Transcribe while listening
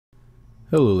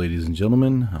Hello ladies and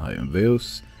gentlemen, I am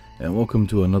Vaos, and welcome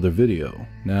to another video.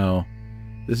 Now,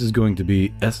 this is going to be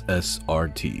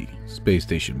SSRT Space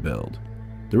Station Build.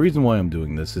 The reason why I'm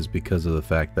doing this is because of the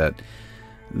fact that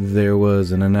there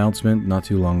was an announcement not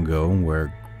too long ago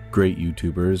where great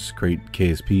YouTubers, great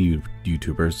KSP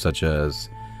YouTubers such as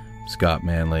Scott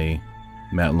Manley,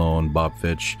 Matt Lone, Bob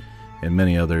Fitch, and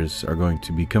many others are going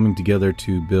to be coming together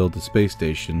to build a space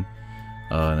station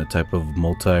in a type of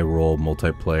multi-role,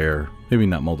 multiplayer, maybe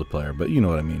not multiplayer, but you know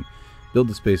what I mean. Build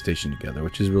the space station together,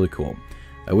 which is really cool.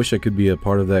 I wish I could be a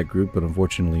part of that group, but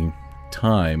unfortunately,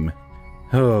 time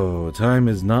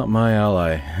is not my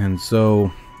ally. And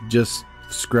so, just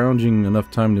scrounging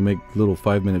enough time to make little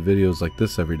 5-minute videos like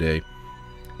this every day,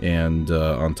 and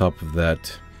on top of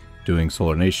that, doing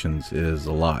Solar Nations is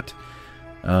a lot.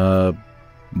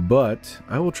 But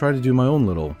I will try to do my own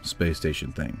little space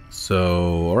station thing.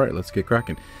 So, alright, let's get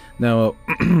cracking. Now,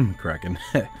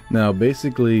 Now,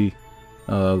 basically,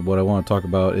 what I want to talk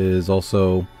about is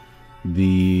also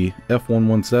the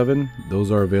F117. Those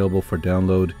are available for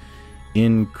download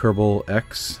in Kerbal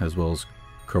X, as well as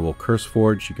Kerbal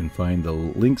CurseForge. You can find the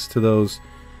links to those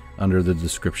under the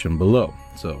description below.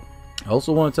 So, I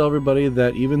also want to tell everybody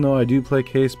that even though I do play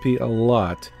KSP a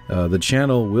lot, the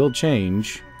channel will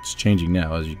change. It's changing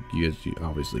now, as you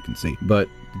obviously can see. But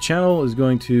the channel is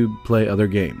going to play other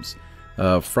games.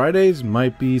 Fridays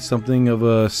might be something of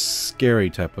a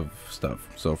scary type of stuff.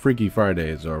 So Freaky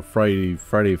Fridays or Friday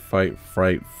Fright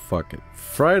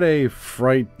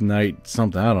Night,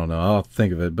 something. I don't know. I'll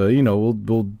think of it. But you know,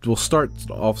 we'll start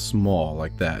off small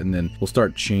like that, and then we'll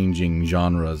start changing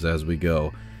genres as we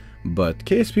go. But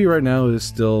KSP right now is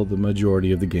still the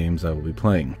majority of the games I will be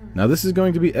playing. Now this is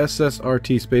going to be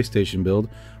SSRT Space Station Build.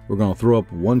 We're going to throw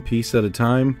up one piece at a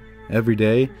time every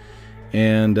day,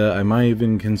 and I might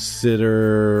even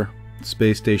consider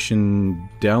space station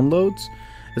downloads.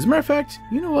 As a matter of fact,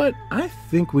 you know what? I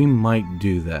think we might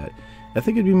do that. I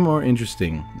think it'd be more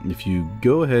interesting if you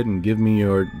go ahead and give me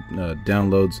your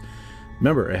downloads.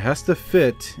 Remember, it has to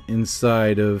fit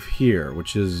inside of here,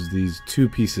 which is these two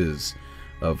pieces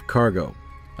of cargo.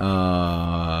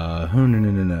 No.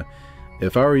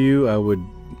 If I were you, I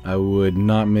would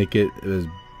not make it as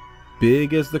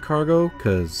big as the cargo,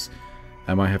 because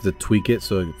I might have to tweak it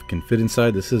so it can fit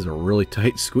inside. This is a really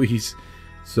tight squeeze,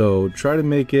 so try to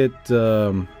make it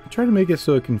so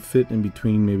it can fit in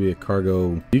between maybe a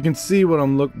cargo. You can see what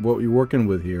you're working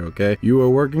with here. Okay, you are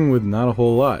working with not a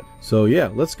whole lot. So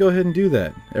yeah, let's go ahead and do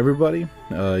that, everybody.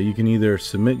 You can either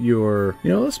submit your,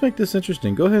 let's make this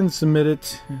interesting. Go ahead and submit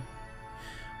it.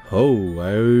 Oh,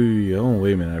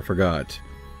 wait a minute, I forgot.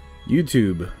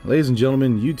 YouTube, ladies and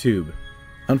gentlemen, YouTube.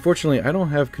 Unfortunately, I don't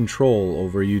have control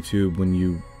over YouTube when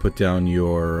you put down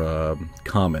your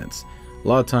comments. A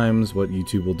lot of times what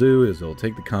YouTube will do is it'll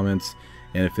take the comments,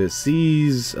 and if it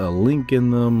sees a link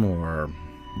in them or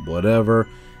whatever,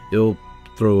 it'll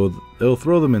throw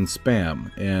them in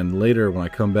spam, and later when I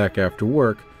come back after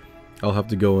work, I'll have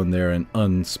to go in there and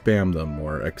unspam them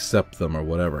or accept them or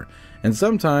whatever. And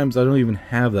sometimes I don't even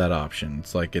have that option.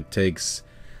 It's like it takes,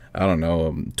 I don't know,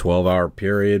 a 12-hour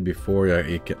period before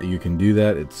you can do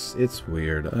that. It's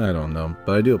weird. I don't know.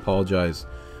 But I do apologize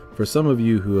for some of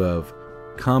you who have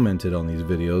commented on these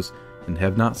videos and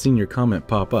have not seen your comment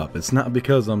pop up. It's not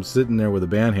because I'm sitting there with a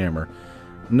band hammer.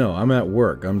 No, I'm at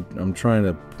work. I'm trying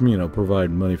to, provide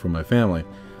money for my family.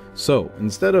 So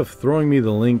instead of throwing me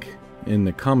the link in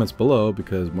the comments below,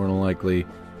 because more than likely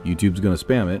YouTube's going to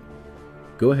spam it,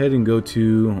 go ahead and go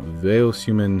to Vaos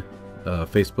Human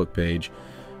Facebook page,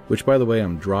 which, by the way,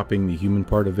 I'm dropping the human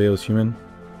part of Vaos Human.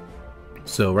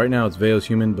 So right now it's Vaos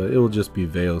Human, but it will just be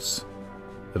Vaos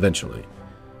eventually.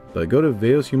 But go to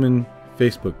Vaos Human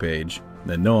Facebook page.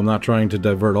 And no, I'm not trying to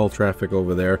divert all traffic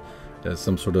over there as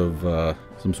some sort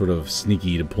of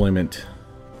sneaky deployment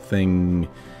thing.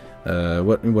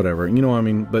 Whatever, you know what I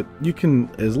mean. But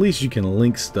at least you can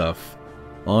link stuff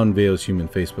on Vaos Human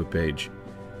Facebook page,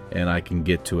 and I can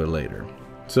get to it later.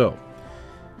 So,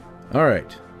 all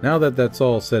right. Now that that's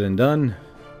all said and done,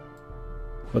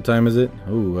 what time is it?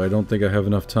 Oh, I don't think I have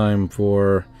enough time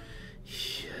for...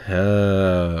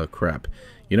 crap.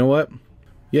 You know what?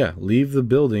 Yeah, leave the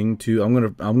building to... I'm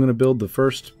gonna build the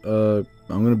first... I'm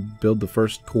gonna build the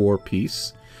first core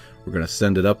piece. We're gonna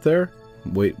send it up there.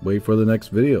 Wait for the next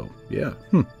video. Yeah.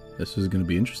 This is gonna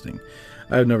be interesting.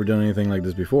 I've never done anything like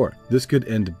this before. This could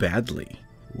end badly.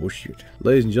 Oh shoot.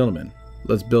 Ladies and gentlemen,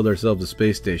 let's build ourselves a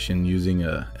space station using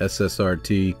a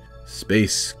SSRT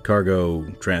Space Cargo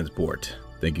Transport.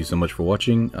 Thank you so much for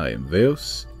watching. I am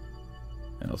Vaos,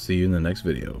 and I'll see you in the next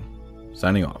video.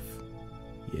 Signing off.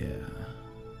 Yeah.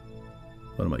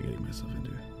 What am I getting myself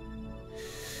into?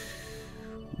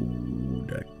 Ooh,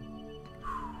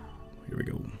 here we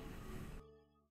go.